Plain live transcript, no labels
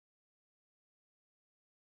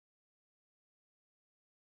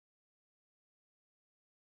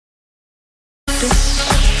do.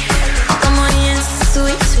 I'm on your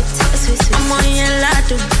sweet, sweet, sweet, sweet. I'm on your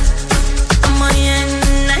lado. I'm on your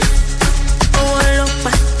night. Oh, look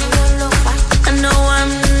back. I know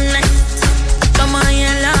I'm nice. Come on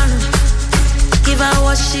your lado. Give her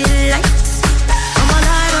what she likes. I'm a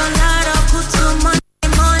lado, put some Monday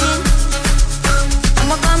morning.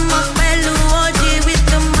 I'm a come up, bellu, OG with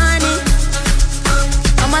the money.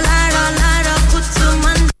 I'm a lado, put some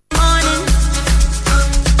Monday morning.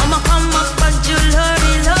 I'm a come up, but you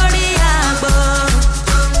lordy, agbo.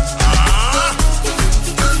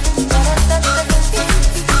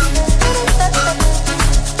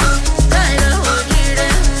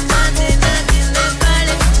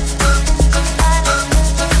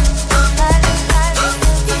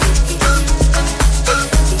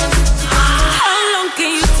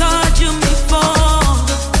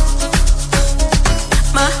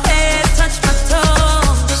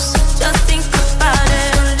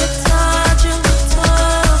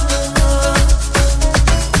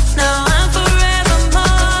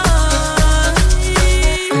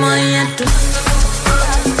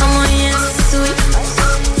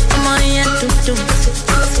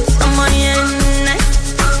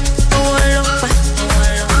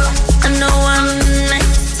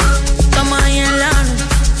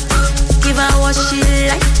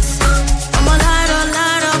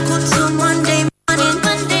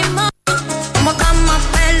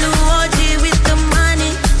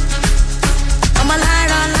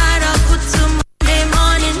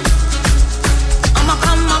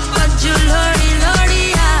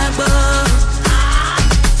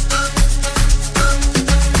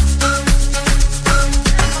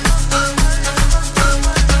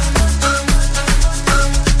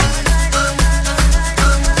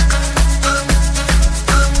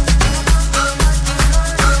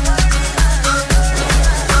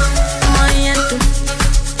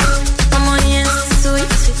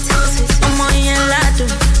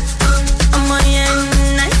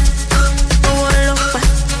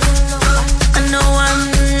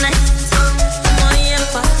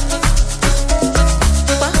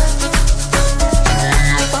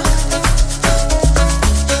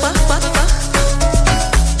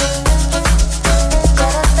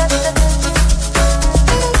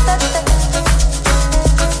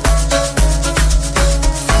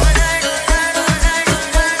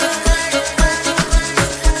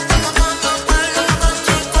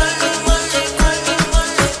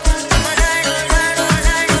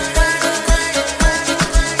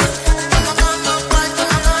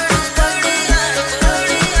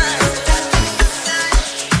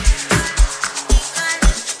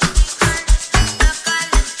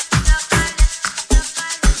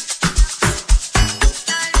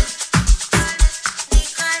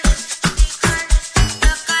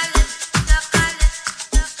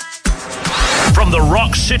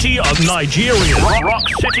 Nigeria, rock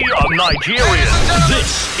city of Nigeria.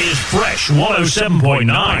 This is Fresh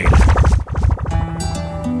 107.9.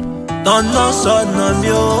 Tọ́nà sọ́nà mi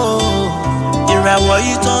ó, ìràwọ̀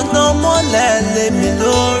yìí tọ́nà mọ́lẹ̀ lé mi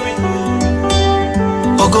lórí.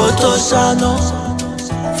 Ògo tó ṣáná,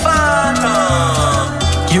 fàánà.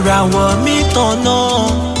 Ìràwọ̀ mi tọ́nà.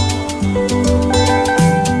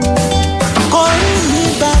 Kọrin mi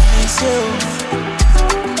bá mi ṣe o.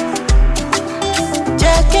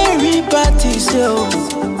 Rí bá ti ṣe o,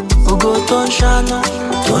 ògo tó ń ṣáná,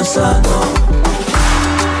 tó ń sáná,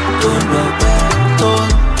 tó ń lọ́pẹ́,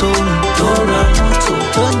 tó ra mọ́tò,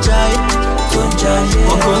 tó ń jayé,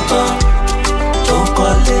 ògo tó ń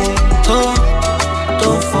kọ́lé, tó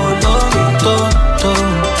ń fò lókè,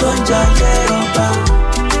 tó ń jayé ọba,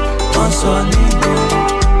 wọ́n sọ nígbò.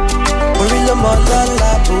 Orí ló mọ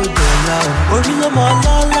lọ́la bó dọ̀la o, orí ló mọ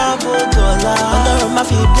lọ́la bó dọ̀la, Ọlọ́run má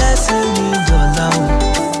fi blessing mi dọ̀la o.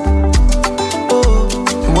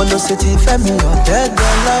 Ìwọ ló ṣe ti fẹ́ mi ọ̀tẹ́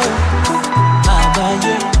dọ́là o.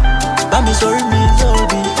 Àbáyé bá mi sórí mi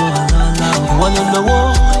lórí ọ̀làlà o. Ìwọ ló lówó,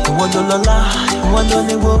 ìwọ ló lọ́lá, ìwọ ló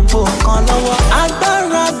ní gbogbo nǹkan lọ́wọ́.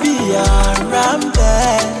 Agbára bí ara ń bẹ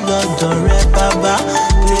lọ́dọ̀ rẹ bàbá.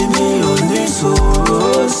 Tèmi ò ní ìṣòro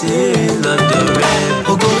sí lọ́dọ̀ rẹ.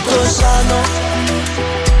 Ògo tó ṣáná,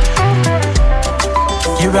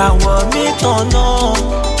 ìràwọ̀ mi tọ̀nà.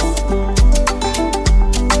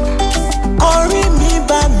 Orí mi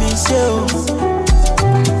bá mi ṣe o,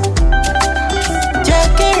 jẹ́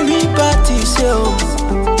kí rí bá ti ṣe o.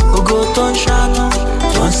 Ògo tó ń ṣáná,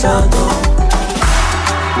 tó ń sáná,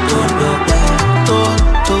 tó ń lọ́pẹ́, tó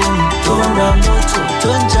ń ra mọ́tò,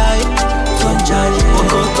 tó ń jayé,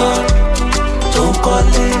 ògo tó ń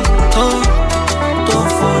kọ́lé, tó ń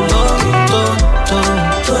fò lórí,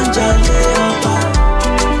 tó ń jayé ọba,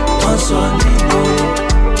 wọ́n sọ nígboro.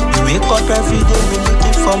 Ìwé kọ́ everyday.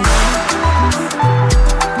 for money.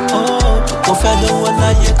 Oh, mo fẹ́ lówó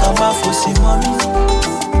láyé ká má fòsí mọ́ mi.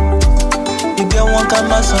 You get one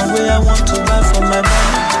come out somewhere I want to buy for my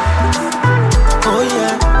money. Oh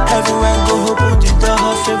yeah, everywhere I go open the door,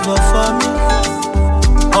 all favor for me.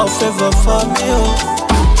 All favor for me, oh.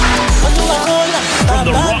 From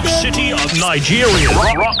the rock city of Nigeria.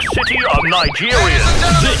 Rock city of Nigeria.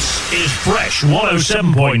 This is Fresh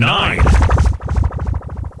 107.9.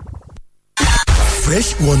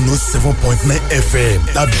 Fresh 107.9 FM.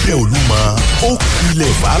 Lábẹ́ Olúmọ, ó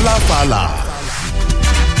kilẹ̀ fàlàfàlà.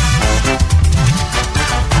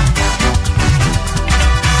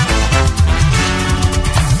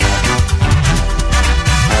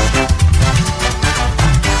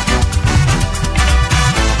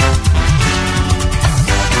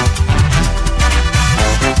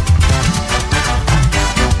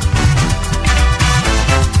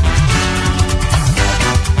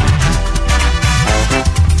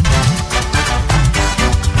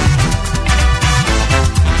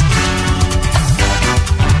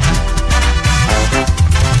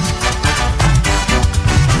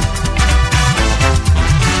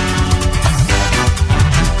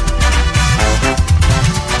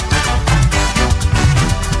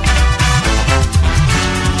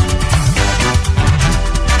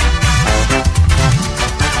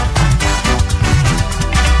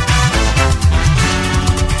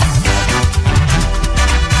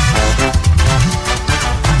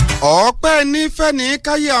 ọpẹ́ ní fẹ́ni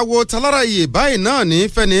káyé àwo talára yìí báyìí náà ní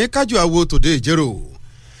fẹ́ni kájú àwo tòde ìjẹ́rò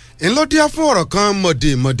ńlọ́díá fún ọ̀rọ̀ kan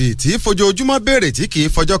mọ̀dìmọ̀dì tí fojoojúmọ́ béèrè tí kì í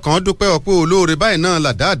fọjọ́ kan dúpẹ́ ọpẹ́ olóore báyìí náà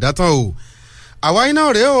làdáàdá tán o àwa iná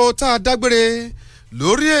rèé o tá a dágbére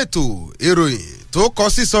lórí ètò ìròyìn tó kọ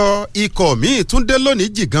sísọ ikọ̀ míì tún dé lónìí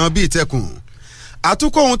jìgan bíi tẹkùn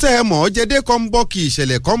àtúkọ̀ ohun tẹ́ ẹ mọ̀ ọ́ jẹ́dẹ́ kọ́ ń bọ́ kí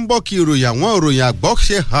ìṣẹ̀lẹ̀ kọ́ ń bọ́ kí ìròyìn àwọn ìròyìn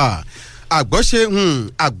àgbọ́ṣe hà àgbọ́ṣe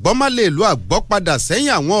àgbọ́málèlú àgbọ́padà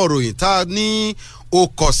sẹ́yìn àwọn òròyìn tá a ní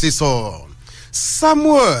okọ̀ sísọ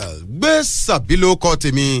Samuel gbé sàbílókọ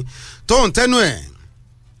tèmi tó ń tẹnu ẹ̀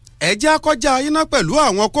ẹjẹ́ akọjá iná pẹ̀lú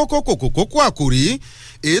àwọn kókó àkòrí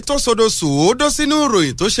èyí tó sodo sòódó sínú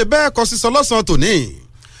ìròyìn tó ṣe bẹ́ẹ̀ kọ sísọ lọ́sàn-án tòní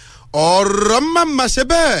ọ̀rọ̀ má ṣe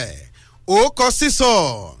bẹ́ẹ̀ ó kọ sísọ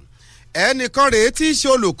ẹnìkan rèé tí í ṣe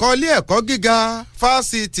olùkọ́ ilé ẹ̀kọ́ gíga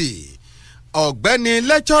fásitì ọ̀gbẹ́ni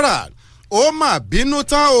lẹ́kṣọ́rà ó mà bínú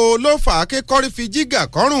tán o ló fà á kékọ́rí fi jígà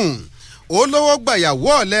kọ́rùn ó lówó gbàyàwó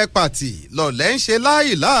ọ̀lẹ́ pàtì lọ̀lẹ́ ń ṣe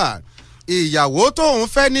láìlá ìyàwó tóun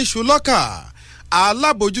fẹ́ ní ṣùlọ́kà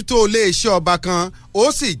alábòjútó iléeṣẹ́ ọba kan ó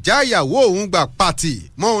sì já ìyàwó òun gbà pàtì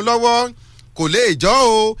mọ́ òun lọ́wọ́ kò lè jọ́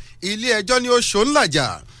o ilé ẹjọ́ ni ó ṣòǹlàjà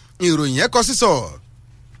ìròyìn yẹn kọ sísọ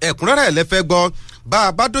ẹ̀kúnrẹ́rẹ́ lẹ́fẹ́ gbọ́ bá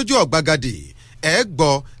a bá dójú ọ̀gbagadè ẹ̀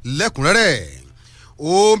gbọ́ lẹ́kúnrẹ́rẹ́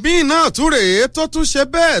òmí náà tún rèé tó tún ṣe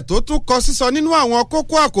bẹ́ẹ̀ tó tún kọ sísọ nínú àwọn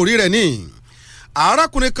kókó àkòrí rẹ̀ ni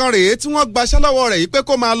arákùnrin kan rèé tí wọ́n gbaṣẹ́ lọ́wọ́ rẹ̀ yìí pé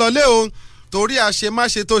kó máa lọlé o torí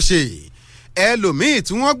àṣemáṣe tó ṣe ẹlòmíì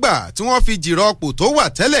tí wọ́n gbà tí wọ́n fi jìrọ̀ ọ̀pọ̀ tó wà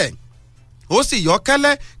tẹ́lẹ̀ ó sì yọ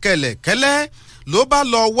kẹ́lẹ́kẹ́lẹ́ ló bá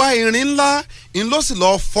lọ wá irin ńlá ń ló sì lọ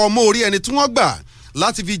fọ́ mọ́ orí ẹni tí wọ́n gbà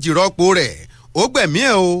láti fi jìrọ̀ ọ̀pọ̀ rẹ̀ ó gbẹ̀mí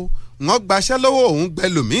ẹ̀ o wọ́n gbaṣẹ́ lọ́wọ́ òun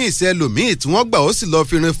gbẹlòmíì sí ẹlòmíì tí wọ́n gbà ó sì lọ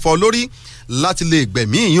fi irin fọ́ lórí láti lè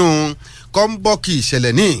gbẹ̀mí yún kọ́ ń bọ́ kí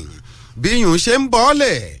ìṣẹ̀lẹ̀ ní bí yún ṣe ń bọ́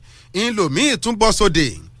ọ́lẹ̀ ń lòmíì tún bọ́ sóde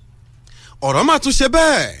ọ̀rọ̀ mà tún ṣe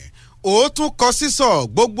bẹ́ẹ̀ ó tún kọ sísọ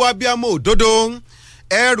gbogbo abiyamọ òdodo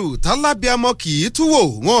ẹrù tálábíamọ kì í túwò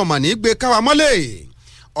wọn ò mà ní gbé káwa mọ́lẹ̀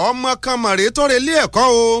ọmọ kan màrè tó relé ẹ̀kọ́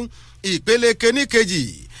o ìpele keníkejì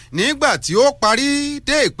nígbà tí ó parí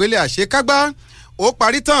dé ìpele àṣekágbá ó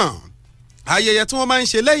parí tán ayẹyẹ tí wọ́n máa ń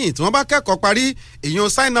ṣe lẹ́yìn tí wọ́n bá kẹ́kọ̀ọ́ parí ìyún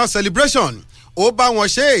sign out celebration ó bá wọn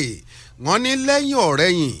ṣe wọ́n ní lẹ́yìn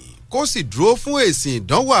ọ̀rẹ́yìn kó sì dúró fún èsì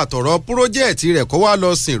ìdánwò àtọ̀rọ̀ púrójẹ́ẹ̀tì rẹ̀ kó wá lọ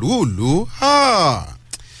sìnrú ìlú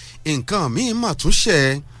nǹkan míì mà tún ṣe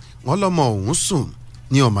wọ́n lọ́mọ òun sùn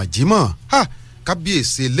ní ọ̀màjímọ̀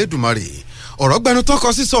kábíyèsí Elédùmarè ọ̀rọ̀ gbẹnu tó kọ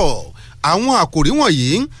sísọ àwọn àkòrí wọ̀nyí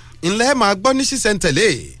ńlẹ́ máa gbọ́ ní sísẹ̀ntẹ̀lé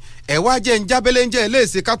ẹ̀ wá jẹ́ ń jábẹ́lẹ́ ń jẹ́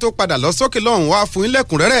iléeṣe ká tó padà lọ sókè lọ́hùn wá fún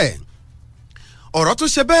ilẹ̀kùnrẹ́rẹ́ ọ̀rọ̀ tún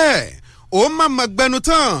ṣe bẹ́ẹ̀ ó má ma gbẹnu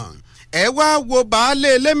tán ẹ wá wo baálé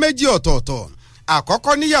ilé méjì ọ̀tọ̀ọ̀tọ̀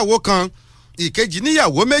àkọ́kọ́ níyàwó kan ìkejì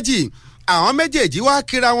níyàwó méjì àwọn méjèèjì wá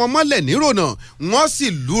kíra wọn mọ́lẹ̀ nírònà wọ́n sì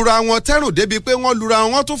lura wọn tẹ́rùn débi pé wọ́n lura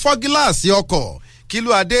wọn tún fọ́ gíláàsì ọkọ̀ kí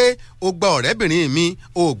ló adé ó gba ọ̀rẹ́bìnrin mi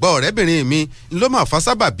ó gba ọ̀rẹ́bìnrin mi ló máa fa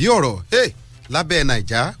sábà bí ọ̀rọ̀ lábẹ́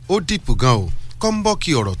nàìjà ó dìpù gan o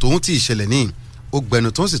kọ́ńbọ́ọ̀kì ọ̀rọ̀ tóun ti ìṣẹ̀lẹ̀ ní ó gbẹnu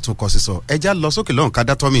tó ń sì tún kọ sísọ ẹja lọ sókè lọ́hùn ká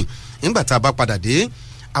dátọ́ mi nígbà tá a bá padà dé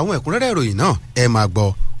àwọn ẹ̀kúnrẹ́rẹ́ ìròyìn náà ẹ máa gbọ́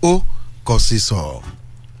ó kọ sísọ.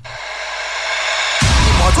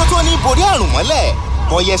 ìmọ́tótó ní borí àrùn mọ́lẹ̀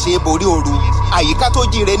bọ́yẹ́ ṣe borí ooru àyíká tó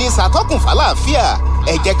jíire ní ṣàtọ́kùn fàlàáfíà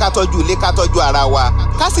ẹ jẹ́ ká tọ́jú ilé ká tọ́jú ara wa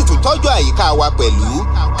ká sì tún tọ́jú àyíká wa pẹ̀lú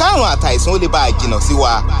káàrùn àtàìsàn ó lè bá a jìnnà sí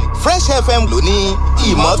wa Fresh FM ló ní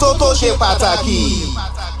ìmọ́tótó ṣe pàtàkì.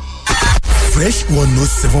 Fresh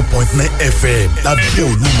 107.9 FM lábẹ́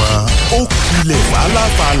Olúmọ ó kilẹ̀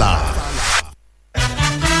fàlàfàlà.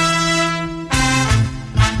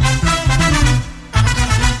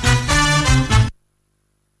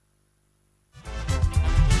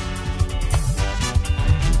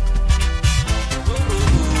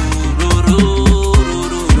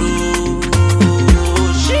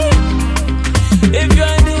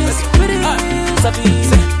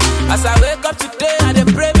 As I wake up today, I dey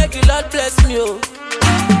pray make the Lord bless me, oh.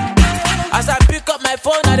 As I pick up my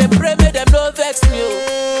phone, I dey pray make them no vex me,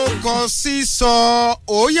 oh. Kò sí sọ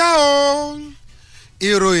òóyá o.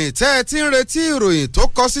 Ìròyìn tẹ́ ẹ ti ń retí ìròyìn tó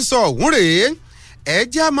kọ sísọ ọ̀hún rèé. Ẹ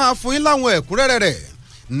jẹ́ á máa fún yín láwọn ẹ̀kúnrẹ́rẹ́ rẹ̀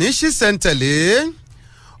ní ṣísẹ̀ntẹ̀lé.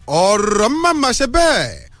 Ọ̀rọ̀ má máa ṣe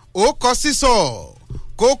bẹ́ẹ̀ ó kọ sísọ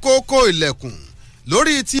kókókó ilẹ̀kùn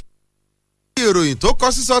lórí ti ìròyìn tó kọ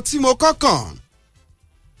sísọ tí mo kọ́ kàn.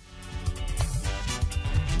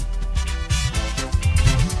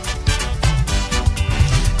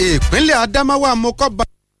 Ìpínlẹ̀ Adamawa mo kọ́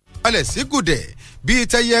balẹ̀ sí gùdẹ̀ bíi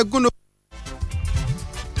tẹyẹ gúnnú.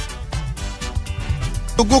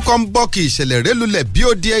 Gbogbo kan ń bọ́ kí ìṣẹ̀lẹ̀ rẹ̀ lulẹ̀ bí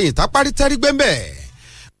ó di ẹ̀yìn tápárí tẹ́rí gbẹ́mbẹ̀.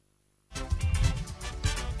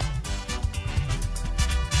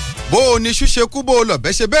 Bó o ní ṣúṣe kú bó o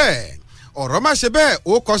lọ̀bẹ́ ṣe bẹ́ẹ̀ ọ̀rọ̀ má ṣe bẹ́ẹ̀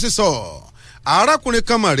ó kọ sísọ. Arákùnrin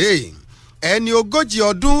kan mọ̀ rèé ẹni 40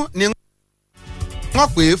 ọdún ni wọ́n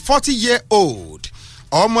pè 40-year-old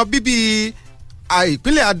ọmọ bíbí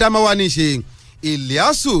ìpínlẹ̀ Adamawa ní ṣe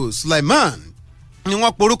Ilyasu Sulaiman ni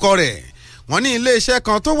wọ́n porúkọ rẹ̀. Wọ́n ní iléeṣẹ́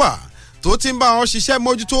kan tó wà tó ti ń bá wọn ṣiṣẹ́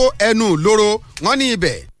mójútó ẹnu lóró wọ́n ní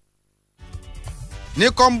ibẹ̀ ní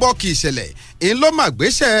kọ́ńbọ́ọ̀kì ìṣẹ̀lẹ̀ ń ló mà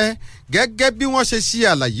gbéṣẹ́ gẹ́gẹ́ bí wọ́n ṣe ṣe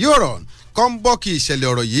àlàyé ọ̀rọ̀ kọ́ńbọ́ọ̀kì ìṣẹ̀lẹ̀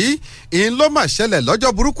ọ̀rọ̀ yìí ń ló mà ṣẹlẹ̀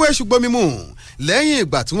lọ́jọ́ burúkú èṣù gbomimu lẹ́yìn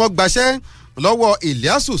ìgbà tí wọ́n gbaṣẹ́ lọ́wọ́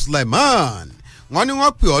Ilyasu Sulaiman. Wọ́n ní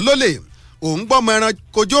wọ́n pè ọ́ lólè òun gbọ́mọ ẹran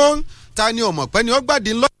kojó ta ni ọmọ pẹ́ ni ó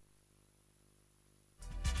gbàdín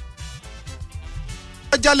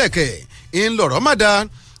lọ́jàlẹ̀kẹ̀ ń lọ̀rọ̀ mọ̀dá.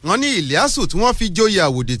 Wọ́n ní Ilyasu tí wọ́n fi joyè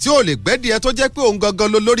àwòdì tí ò lè gbẹ́dì ẹ tó jẹ́ pé òun gangan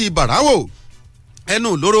ló lórí bàráwò ẹnu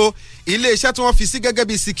lóró iléeṣẹ́ tí wọ́n fi sí gẹ́gẹ́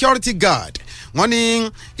bí security guard. Wọ́n ní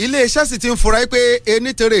iléeṣẹ́ sì ti ń fura pé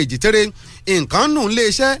ení tere èjì tere nǹkan nù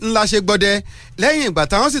iléeṣẹ́ ńlá ṣe gbọdẹ lẹ́yìn ìgbà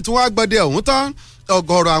táwọn sì tún wá gbọdẹ ọ̀hún tán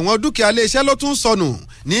ọ̀gọ̀rọ̀ àwọn dúkìá iléeṣẹ́ ló tún sọnù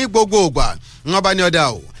ní gbogbo ògbà. Wọ́n bá ní ọ̀dà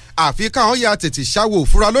o àfi káwọn ya tètè ṣàwò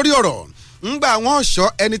fura lórí ọ̀rọ̀ ńgbà wọn ṣọ́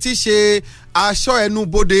ẹni tí í ṣe aṣọ́ ẹnu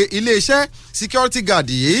bodè iléeṣẹ́ security guard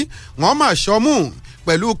yìí wọ́n máa ṣọ́ mú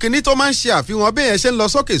pẹ̀lú kinní tó máa ń ṣe àfihàn bí yẹn ṣe ń lọ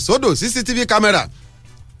sókè sódò CCTV camera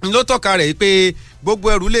ló tọ́ka rẹ̀ pé gbogbo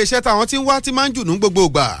ẹrù iléeṣẹ́ táwọn tí ń wá tí máa ń jù ní gbogbo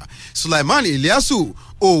ìgbà. Sulaiman Ilyasu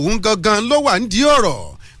òun gangan ló wà ń di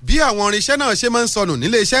ọ̀rọ̀ bí àwọn irinṣẹ́ náà ṣe máa ń sọnù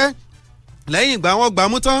níléeṣẹ́. Lẹ́yìn ìgbà wọn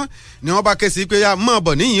gbàmú tán ni wọ́n bá ké sí pé ya mọ̀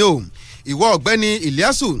bọ̀ níyìn o ìwọ ọ̀gbẹ́ni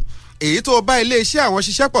Ilyasu èyí tó bá iléeṣẹ́ àwọn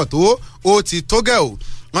ṣiṣẹ́ pọ̀ tó o ti tó gẹ̀ o.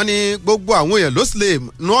 Wọ́n ní gbogbo àwọn èèyàn ló sì lè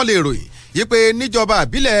wọ́n lè ròyìn yí pé níjọba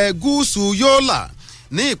àbílẹ̀ gúúsù Yola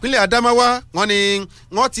ní ìpínlẹ̀ Adamawa wọ́n ní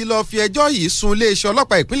wọ́n ti lọ́ọ́ fi ẹjọ́ yìí sun iléeṣẹ́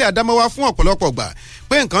ọlọ́pàá ìpínlẹ̀ Adamawa fún ọ̀pọ̀lọpọ̀ gbà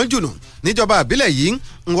pé nǹkan jùnù níjọba àbílẹ̀ yìí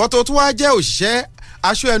wọ́n tó tún wá jẹ́ òṣìṣẹ́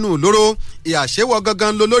aṣọ ẹnu òlóró ìyàṣẹ́wọ̀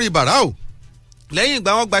gangan ló lórí bàrá o. Lẹ́yìn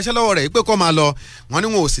ìgbà wọn gbaṣẹ́ lọ́wọ́ rẹ̀ pé kó máa lọ wọ́n ní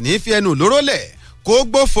wọn ò sì ní fi ẹnu òlóró lẹ̀ kó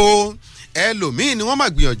gbófo ẹlòmíín ni wọ́n máa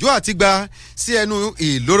gbìyànjú àti gba sí ẹnu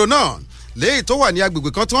ìloro náà léyìí tó wà ní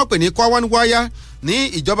agbègbè kan tí wọ́n pè ní Kwawanwaya ní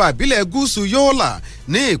ìjọba àbílẹ̀ gúúsù Yola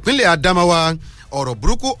ní ìpínlẹ̀ Adamawa. Ọ̀rọ̀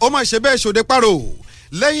burúkú ó máa ṣe bẹ́ẹ̀ ṣòde pàrọ̀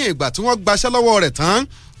lẹ́yìn ìgbà tí wọ́n gbaṣẹ́ lọ́wọ́ rẹ̀ tán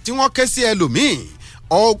tí wọ́n ké sí ẹlòmíín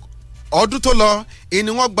ọdún tó lọ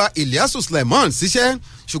ni wọ́n gba Ilyasu Sulaiman síṣẹ́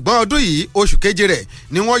ṣùgbọ́n ọdún yìí oṣù keje rẹ̀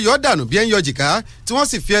ni wọ́n yọ dànù bí ẹ̀ ń yọ jìká tí wọ́n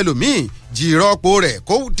sì fi ẹlòmíín jìrọ̀pò rẹ̀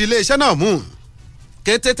kó dilé iṣẹ́ náà mú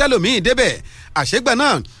kété tẹlòmíín débẹ̀ àṣegbà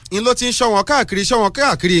náà ń ló ti ń ṣọ́ wọn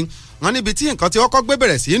káàkiri wọn níbi tí nǹkan tí wọ́n kọ́ gbé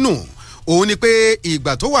bẹ̀rẹ̀ sí nù òun ni pé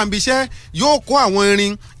ìgbà tó wà níbi iṣẹ́ yóò kó àwọn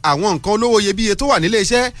irin àwọn nǹkan olówó iyebíye tó wà nílé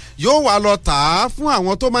iṣẹ́ yóò wá lọ tà á fún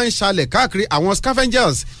àwọn tó máa ń ṣalẹ̀ káàkiri àwọn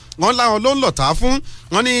scavengers wọ́n láwọn ló ń lọ tà á fún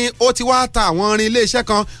wọn ni ó ti wá ta àwọn irin ilé iṣẹ́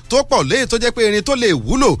kan tó pọ̀ léyìí tó jẹ́ pé irin tó lè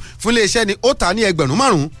wúlò fún ilé iṣẹ́ ni ó tà ní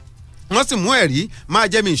 5,000 wọ́n sì mú ẹ̀rí máa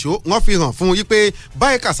jẹ́ mi ìṣó wọ́n fi hàn fún un yí pé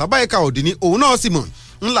báyìí kàṣà báyìí ka òdì ni òun náà sì mọ̀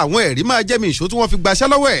ń làwọn ẹ̀rí máa jẹ́ mi ìṣó tí wọ́n fi gbaṣẹ́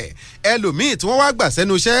lọ́wọ́ ẹ̀ ẹlòmíì tí wọ́n wá gbà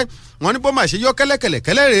sẹ́nu iṣẹ́ wọ́n ní bó máa ṣe yọ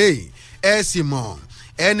kẹ́lẹ́kẹ́lẹ́ rèé ẹ sì mọ̀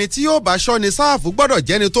ẹni tí yóò bá ṣọ́ ni sáàfù gbọ́dọ̀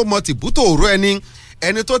jẹ́ni tó mọ tìbútò òru ẹni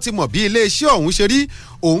ẹni tó ti mọ̀ bí iléeṣẹ́ ọ̀hún ṣe rí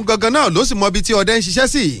òun gangan náà ló sì mọ ibi tí ọdẹ ń ṣiṣẹ́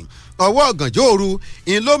sí ọwọ́ ọ̀gànjọ́ òru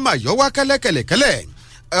ń ló mà yọ wá kẹ́lẹ́kẹ́lẹ́kẹ́lẹ́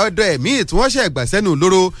ọ̀dọ̀ ẹ̀mí tí wọ́n ṣe ẹ̀gbà sẹ́nu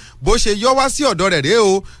lóró bó ṣe yọ wá sí ọ̀dọ̀ rẹ̀ rèé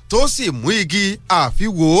o tó sì mú igi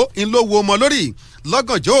àfiwò ń ló wo ọmọ lórí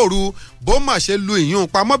lọ́gànjọ́ òru bó mà ṣe lu ìyún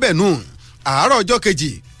pamọ́bẹ̀ nù àárọ̀ ọjọ́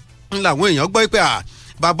kejì ń làwọn èèyàn gbọ́ pé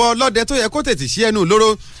bàbá ọlọ́dẹ tó yẹ kó tètè sí ẹnu lóró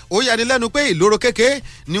ó yani lẹ́nu pé ìloro kéke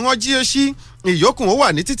ni wọ́n jí ó sí ìyókù ó wà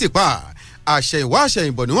ní títì pa àṣẹ̀yìnwá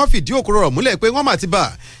àṣẹ̀yìnbọ̀ ni wọ́n fìdí òkúrò rọ̀ múlẹ̀ pé wọ́n mà ti bà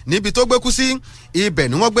níbi tó gbé kú sí ibẹ̀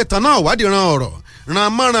ni wọ́n gbé tan náà wádìí ran ọ̀rọ̀ ran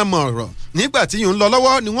mọ́ranmọ̀ ọ̀rọ̀ nígbà tí yìí ń lọ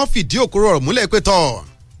lọ́wọ́ ni wọ́n fìdí òkúrò rọ̀ múlẹ̀ pé tọ̀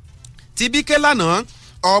ti bí ké lánàá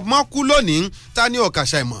ọmọ kú lónìí ta ni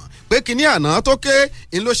ọ̀kàṣà ìmọ̀ pé kíní àná tó ké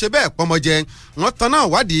ń ló ṣe bẹ́ẹ̀ pọmọjẹ wọn tan náà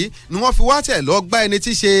wádìí ni wọ́n fi wá tẹ̀ lọ gbá ẹni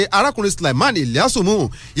tí í ṣe arákùnrin Sulaiman Ilyasumu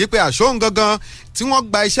yí pé àṣọ gangan tí wọ́n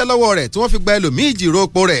gba iṣẹ́ lọ́wọ́ rẹ̀ tí wọ́n fi gba ẹlòmíì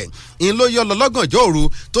jìròpó rẹ̀ ń ló yọ lọ lọ́gànjọ́ òru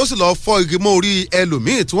tó sì lọ́ọ́ fọ́ igi mọ́ orí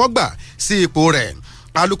ẹlòmíì tí wọ́n gbà sí ipò rẹ̀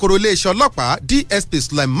alukoro iléeṣẹ́ ọlọ́pàá DSP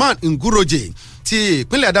Sulaiman Nguroje ti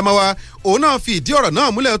ìpínlẹ̀ Adamawa òun náà fi ìdí ọ̀rọ̀ náà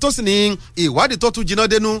múlẹ̀ tó sì ní ìwádìí tó tún jiná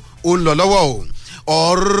dénú òun lọ lọ́wọ́ o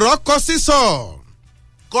ọ̀rọ̀ kọ sísọ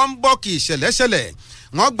kọ́ńbọ́ọ̀kì ìṣẹ̀lẹ̀ṣẹlẹ̀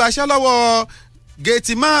wọ́n gbaṣẹ́ lọ́wọ́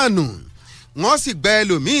gẹ̀tìmáànù wọ́n sì gba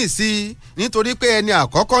ẹlòmíì sí nítorí pé ẹni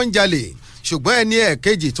àkọ́kọ́ ń jalè ṣùgbọ́n ẹni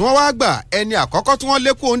ẹ̀kejì tí wọ́n wá gbà ẹni àkọ́kọ́ tí wọ́n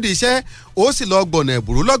lékún òǹdí iṣẹ́ ó sì lọ gbọ̀nà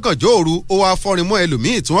ẹ̀bùrú lọ́gànjọ́ òru ó wá fọ́rin mọ́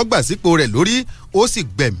ẹlòmíì tí wọ́n gbà sípò rẹ̀ lórí ó sì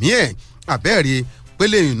gbẹ̀mí ẹ̀ àbẹ́ẹ̀rí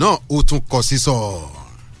pélé náà ó tún kọ sísọ.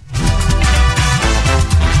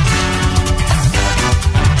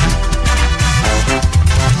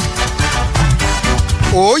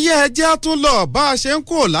 òye ẹjẹ́ tún lọ bá a ṣe ń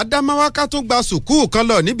kó ládámáwá ká tún gba sùkúù kan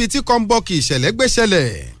lọ níbi tí kọ́ńbọ́ọ̀kì ìṣẹ̀lẹ̀ gbé ṣẹlẹ̀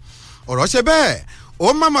ọ̀rọ̀ ṣe bẹ́ẹ̀ ó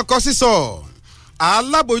máma kọ sísọ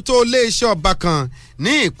alábòójútó iléeṣẹ́ ọba kan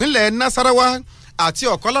ní ìpínlẹ̀ Nasarawa àti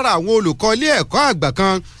ọ̀kan lára àwọn olùkọ́ ilé ẹ̀kọ́ àgbà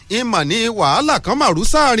kan ìmọ̀ ní wàhálà kan màrú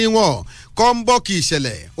sáàrin wọn kọ́ńbọ́ọ̀kì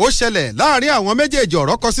ìṣẹ̀lẹ̀ ó ṣẹlẹ̀ láàrin àwọn méjèèjì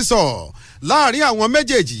ọ̀rọ̀ kọ sísọ láàrin àwọn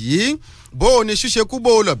méjèèjì yìí bó o ní ṣíṣe kú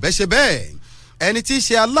bó o lọ bẹ́ ṣe bẹ́ẹ̀ ẹni tí í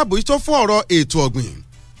ṣe alábòójútó fún ọ̀rọ̀ ètò ọ̀gbìn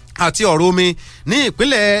àti ọ̀rọ̀ omi ní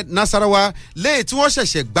ìpínlẹ̀ Nasarawa léyìí tí wọ́n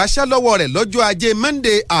ṣẹ̀ṣẹ̀ gbaṣẹ́ lọ́wọ́ rẹ̀ lọ́jọ́ ajé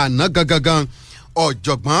Monday àná gangan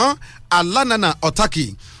ọ̀jọ̀gbọ́n Alanana Otaki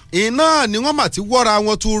iná ni wọ́n mà ti wọ́ra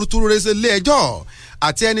wọn túrútúrú rẹ́sẹ̀ lé ẹjọ́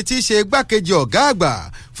àti ẹni tí í ṣe igbákejì ọ̀gá àgbà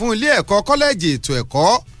fún ilé ẹ̀kọ́ kọ́lẹ́ẹ̀jì ètò ẹ̀kọ́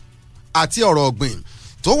àti ọ̀rọ̀ ọ̀gbìn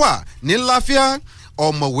tó wà ní Láfíà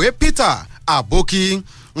ọ̀mọ̀wé Peter Aboki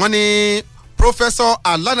wọ́n ní Professor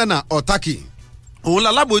Alanana Otaki òun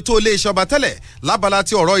lalábòójútó iléeṣẹ́ ọba tẹ́lẹ̀ lábala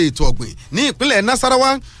ti ọ̀rọ̀ ètò ọ̀gbìn ní ìpínlẹ̀ Nasarawa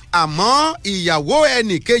àmọ́ ìyàwó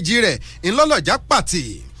ẹnì kejì rẹ̀ ńlọ́lọ́jà pàtì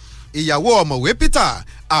ìyàwó ọ̀mọ̀wé Peter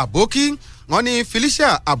Aboki wọ́n ní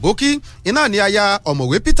Felicia Aboki iná ní aya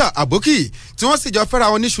ọ̀mọ̀wé Peter Aboki tí wọ́n sì jọ fẹ́ra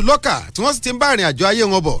wọn ní ṣùlọ́kà tí wọ́n sì ti ń bá ìrìn àjò ayé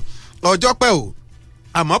wọn bọ̀ ọjọ́ pẹ́ o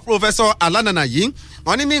àmọ́ Professor Alanana yìí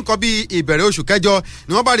wọ́n ní nǹkan bíi ìbẹ̀rẹ̀ oṣù kẹjọ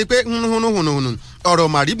ni wọ́n bá rí i pé ọ̀rọ̀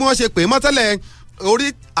màrí bí wọ́n ṣe pè é mọ́tẹ́lẹ̀ orí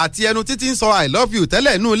àti ẹnu títí ń sọ I love you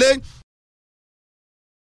tẹ́lẹ̀ nù lé.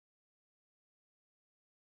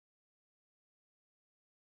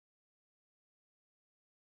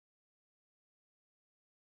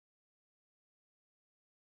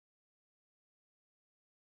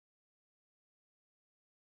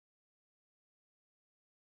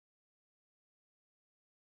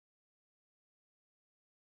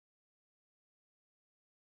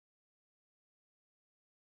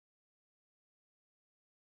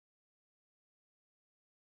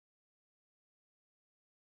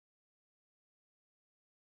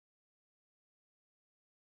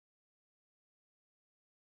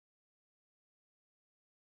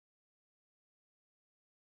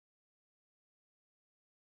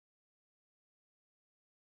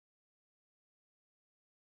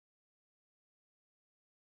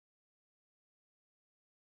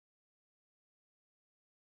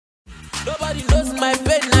 Nobody knows my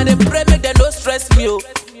pain and they pray make them don't stress me, oh.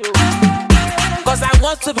 Cause I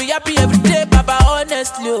want to be happy every day, Baba,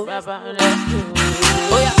 honestly, oh.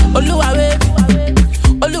 Oh yeah, Oluwa wave,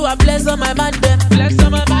 Oluwa bless on my man them, yeah.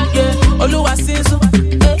 Oluwa sins,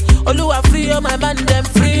 Oluwa free on my man them,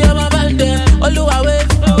 free on my man them. Oluwa wave,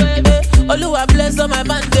 Oluwa bless on my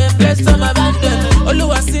man them, bless on my man them.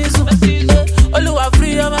 Oluwa sins, Oluwa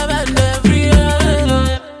free on my man them, free on my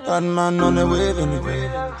man them. Bad man on the wave anyway.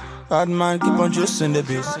 Bad man keep on juicing the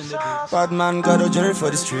beat. Bad man got a journey for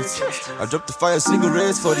the streets. I drop the fire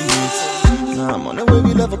cigarettes for the youth. Now I'm on the way,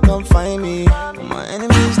 we never come find me. But my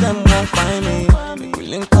enemies, them won't find me. Make we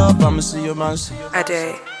link up, I'ma see your man.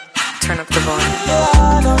 Ade, turn up the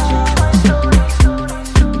volume.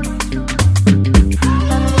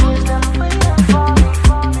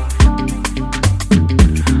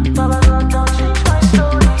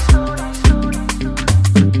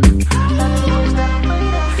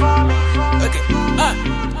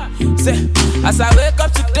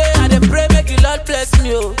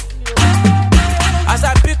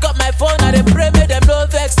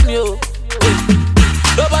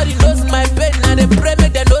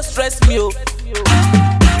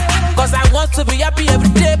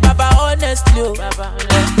 oh.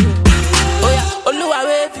 Oh yeah, Oluwa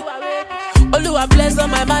wavy. Oluwa bless on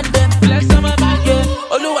my man them. Bless on my man, yeah.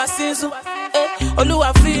 Oluwa sinsu,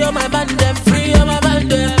 Oluwa free on my man them. Free on my man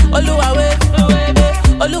them. Oluwa wavy.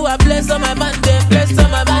 Oluwa bless on my man them. Bless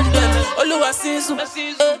on my man them. Oluwa sinsu,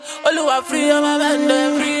 Oluwa free on my man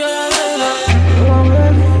them. Free on my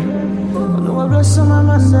man them. Oluwa bless on my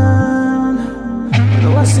man them.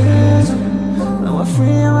 Oluwa sinsu, Oluwa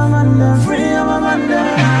free on my man them. Free on my man them.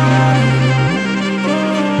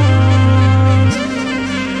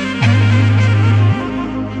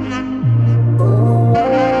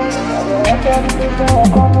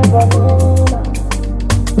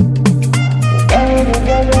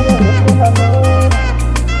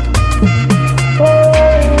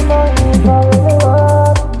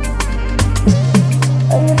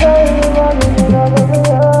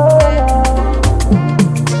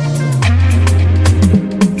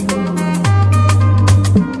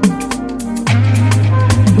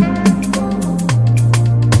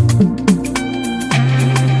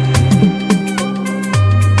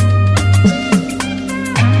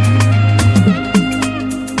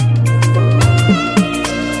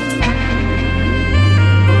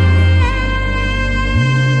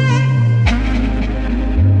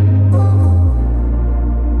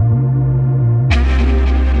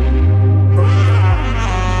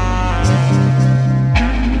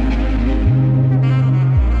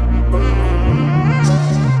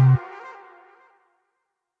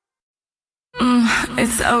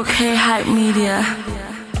 It's okay, Hype Media.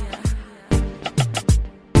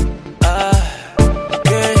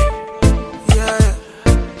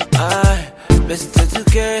 Mr.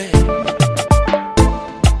 2K.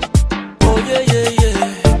 Oh yeah, yeah, yeah.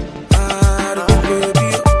 Baby.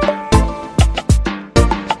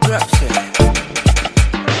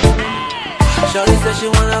 Shawty said she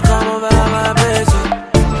wanna come over my place.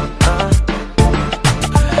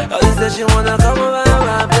 Shawty said she wanna come over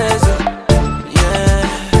my place. Yeah.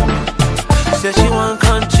 Said she want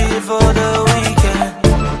country for the weekend.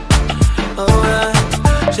 Oh yeah.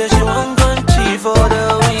 Said she want country for the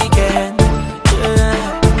weekend.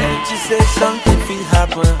 She said something will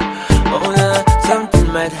happen. Oh yeah, something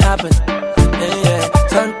might happen. Yeah,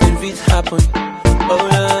 something will happen. Oh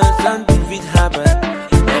yeah, something will happen.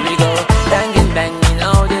 Let me go banging, banging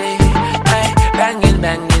all day. Hey, banging,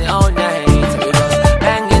 banging all night. We go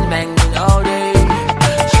banging, banging all day.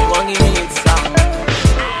 She won't give me a song.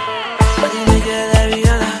 But you make it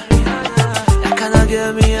Ariana. That kind of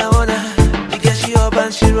girl me I wanna. Because she up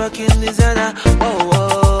and she rocking designer. Whoa, whoa.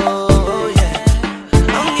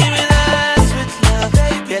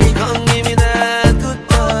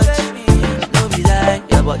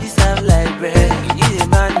 Body sound like bread. You need a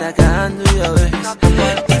man that can handle your waist.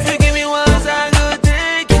 If you give me once, I go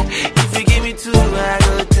take it. If you give me two, I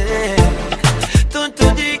go take. Don't do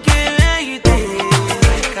the killing you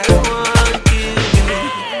take. I want you.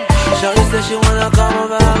 Shawty said she wanna come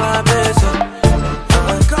over my place.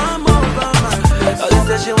 Come over my place. Shawty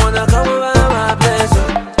said she wanna come over my place.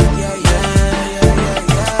 Yeah, yeah, yeah,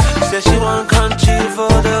 yeah, yeah. Said she want country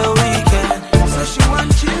for the weekend. Said she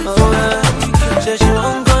want you. Oh yeah. Said she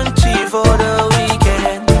want country for the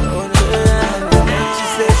weekend. Oh yeah. She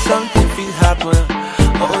said something will happen.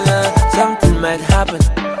 Oh yeah, something might happen.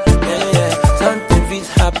 Yeah, yeah, something will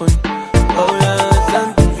happen. Oh yeah,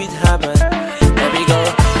 something will happen. Let me go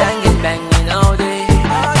banging, banging all day.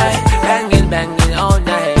 Hey, banging, banging all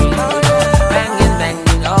night. Banging,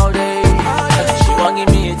 banging all day. She won't give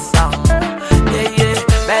me a song. Yeah, yeah,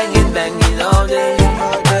 banging, banging all day.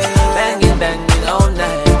 Banging, banging all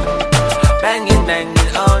night. Banging,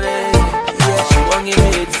 banging all day. Yeah, she won't give me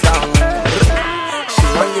it song. She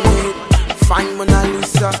won't give me it. Fine Mona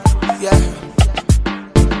Lisa. Yeah.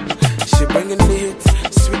 She bringing the hit.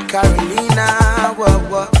 Sweet Carolina. Whoa,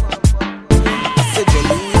 whoa. I said you're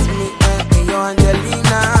with me and you're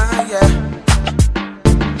Angelina. Yeah.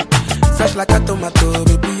 Fresh like a tomato,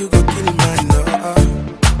 baby, you go kill my no.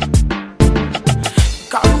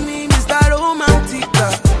 Call me Mr. Romantica.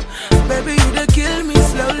 Baby, you dey kill me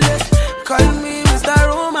slowly. Call me Mr.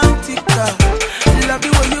 Romantica. Love the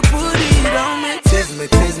way you put it on me.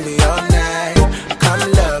 Tease me all night. Come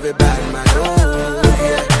love it by my own.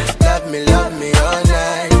 Yeah. Love me all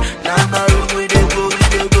night. Now my room we dey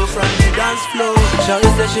go from the dance floor. Shawty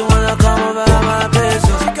said she wanna come over my place.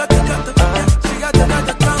 She got to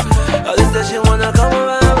come. Shawty said she wanna come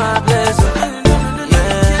over my place.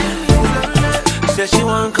 Yeah. Said she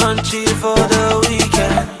want country for the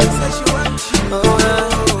weekend. Said she want you. Oh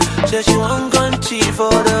yeah. Said she want country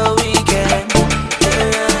for the weekend.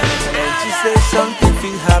 Yeah. And she said something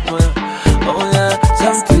will happen. Oh yeah,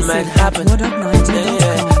 something might happen.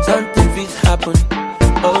 Yeah, something fit happen.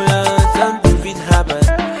 Oh Lord, something fit happen.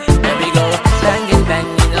 Let me go banging,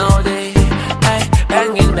 banging all day. Ay,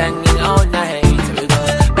 banging, banging all night. Let me go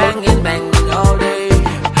banging, banging all day.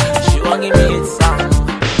 She won't give me a song.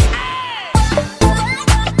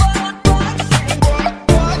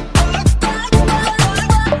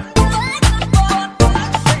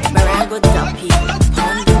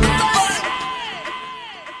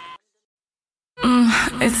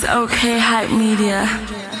 It's okay, hype media.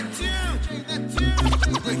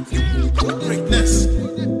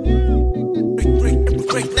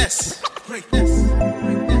 Greatness.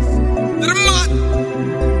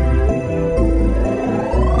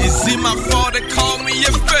 Is it my fault they call me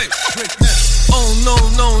a fake? Oh no,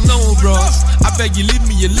 bro. I beg you leave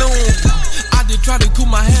me alone. I did try to cool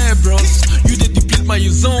my hair, bros. You did deplete my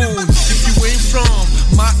zone. If you ain't from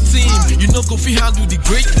my team, you know go fi handle the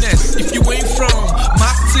greatness. If you ain't from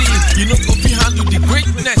my team, you know go fi handle the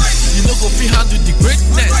greatness. You know go fi handle the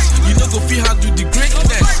greatness. You know go fi handle the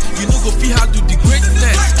greatness. You know go fi handle the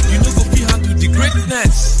greatness. You know go fi handle the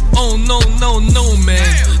greatness. Oh no, man.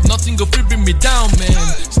 Nothing go fi bring me down, man.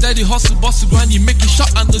 Steady hustle, bustle, granny, make it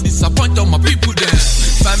short and don't disappoint all my people there.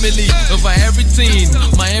 Family over everything,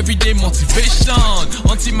 my everyday motivation.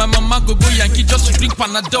 Until my mama go Yankee just to drink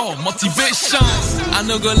Panadol, motivation. I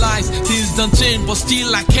no go lies, things don't change, but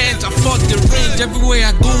still I can't afford the range. Everywhere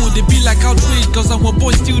I go, they be like outrage, cause I'm a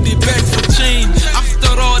boy still they beg for change.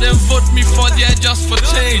 After all, them vote me for there just for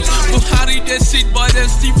change. Buhari they sit, but they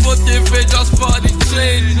still vote they pay just for the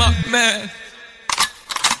change, my man.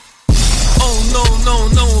 Oh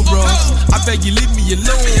no, bros. I beg you leave me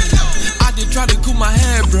alone. I did try to cool my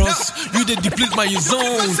hair, bros. You did deplete my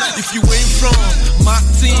zone. If you ain't from my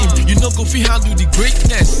team, you know go fi handle the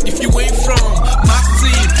greatness. If you ain't from my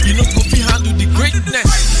team, you know go fi handle the greatness.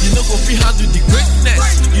 You know go fi handle the greatness.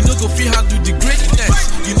 You know go fi handle the greatness.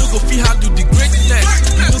 You know go fi handle the greatness.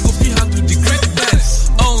 You know go fi handle the greatness.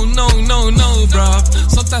 Oh no, bro.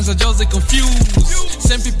 Sometimes I just get confused.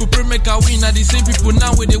 Same people pray make I win, are the same people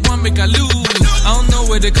now where they want make I lose. I don't know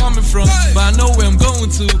where they coming from, but I know where I'm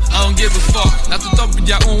going to. I don't give a fuck. Not to talk with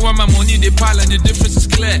their own, why my money they pile and the difference is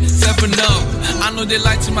clear. 7 up. I know they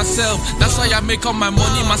lie to myself. That's why I make all my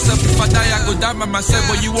money myself. If I die, I go die by myself.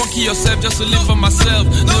 But you won't kill yourself just to live for myself.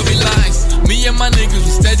 No lies. Me and my niggas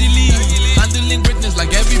we steadily handling greatness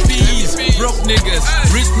like every piece. Broke niggas,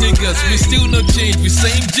 rich niggas, we still no change. We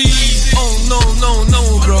same G. Oh no,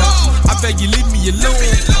 bro. I beg you leave me alone.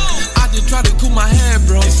 I did try to cool my hair,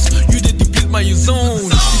 bros. You did deplete my zone.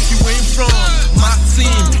 If you ain't from my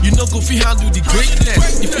team, you know go fi handle the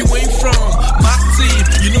greatness. If you ain't from my team,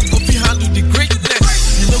 you know go fi handle the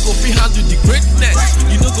greatness. You know go fi handle the greatness.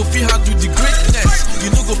 You know go fi handle the greatness. You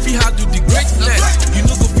know go fi handle the greatness. You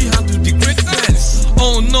know go fi handle the greatness.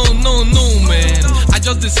 Oh no, man. I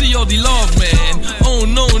just they see all the love, man. Oh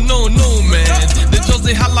no, man. They just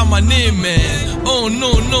they holla my name, man. Oh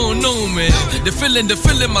no, man. They feeling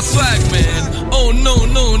my swag, man. Oh no,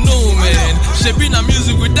 man. Shaping our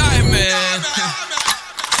music we die, man.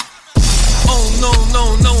 Oh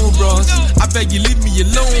no, bros. I beg you leave me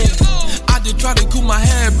alone. I did try to cool my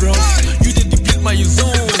hair, bros. You did deplete my zone.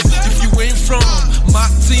 If you ain't from my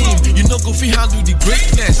team, you know go fi handle the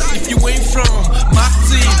greatness. If you ain't from my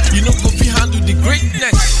team, you know go fi handle the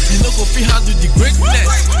greatness. You know go fi handle the greatness.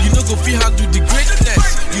 You know go fi handle the greatness.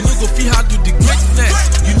 You know go fi handle the greatness.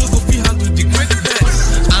 You know go fi handle the greatness.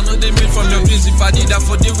 I know they made from your dreams. If I did that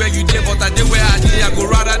for the where you did, but I did where I did. I go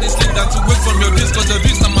rather they sleep than to wait from your dreams. Cause the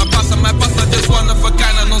dreams are my past and my past are just one of a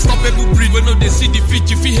kind. And unstoppable breed. When no they see defeat,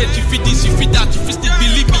 you feel hate, you feel this, you feel that, you feel still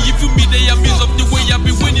believe me. You feel me, they amuse of the way I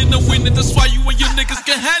be winning and winning. That's why you and your niggas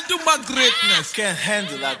can handle my greatness. Can't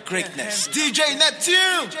handle that greatness. DJ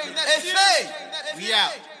Neptune, FA, we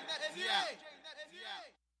out.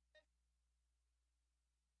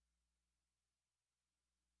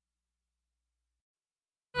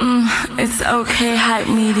 It's okay, hype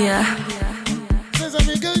media.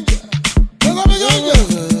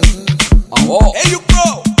 Hey you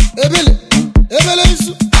bro. Ebele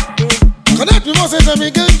connect with us as a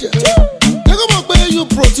ganja. They go back where you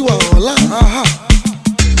pro to online.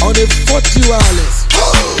 On the 40 wireless.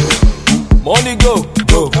 Money go.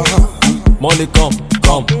 Money come.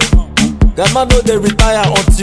 That man know they retire until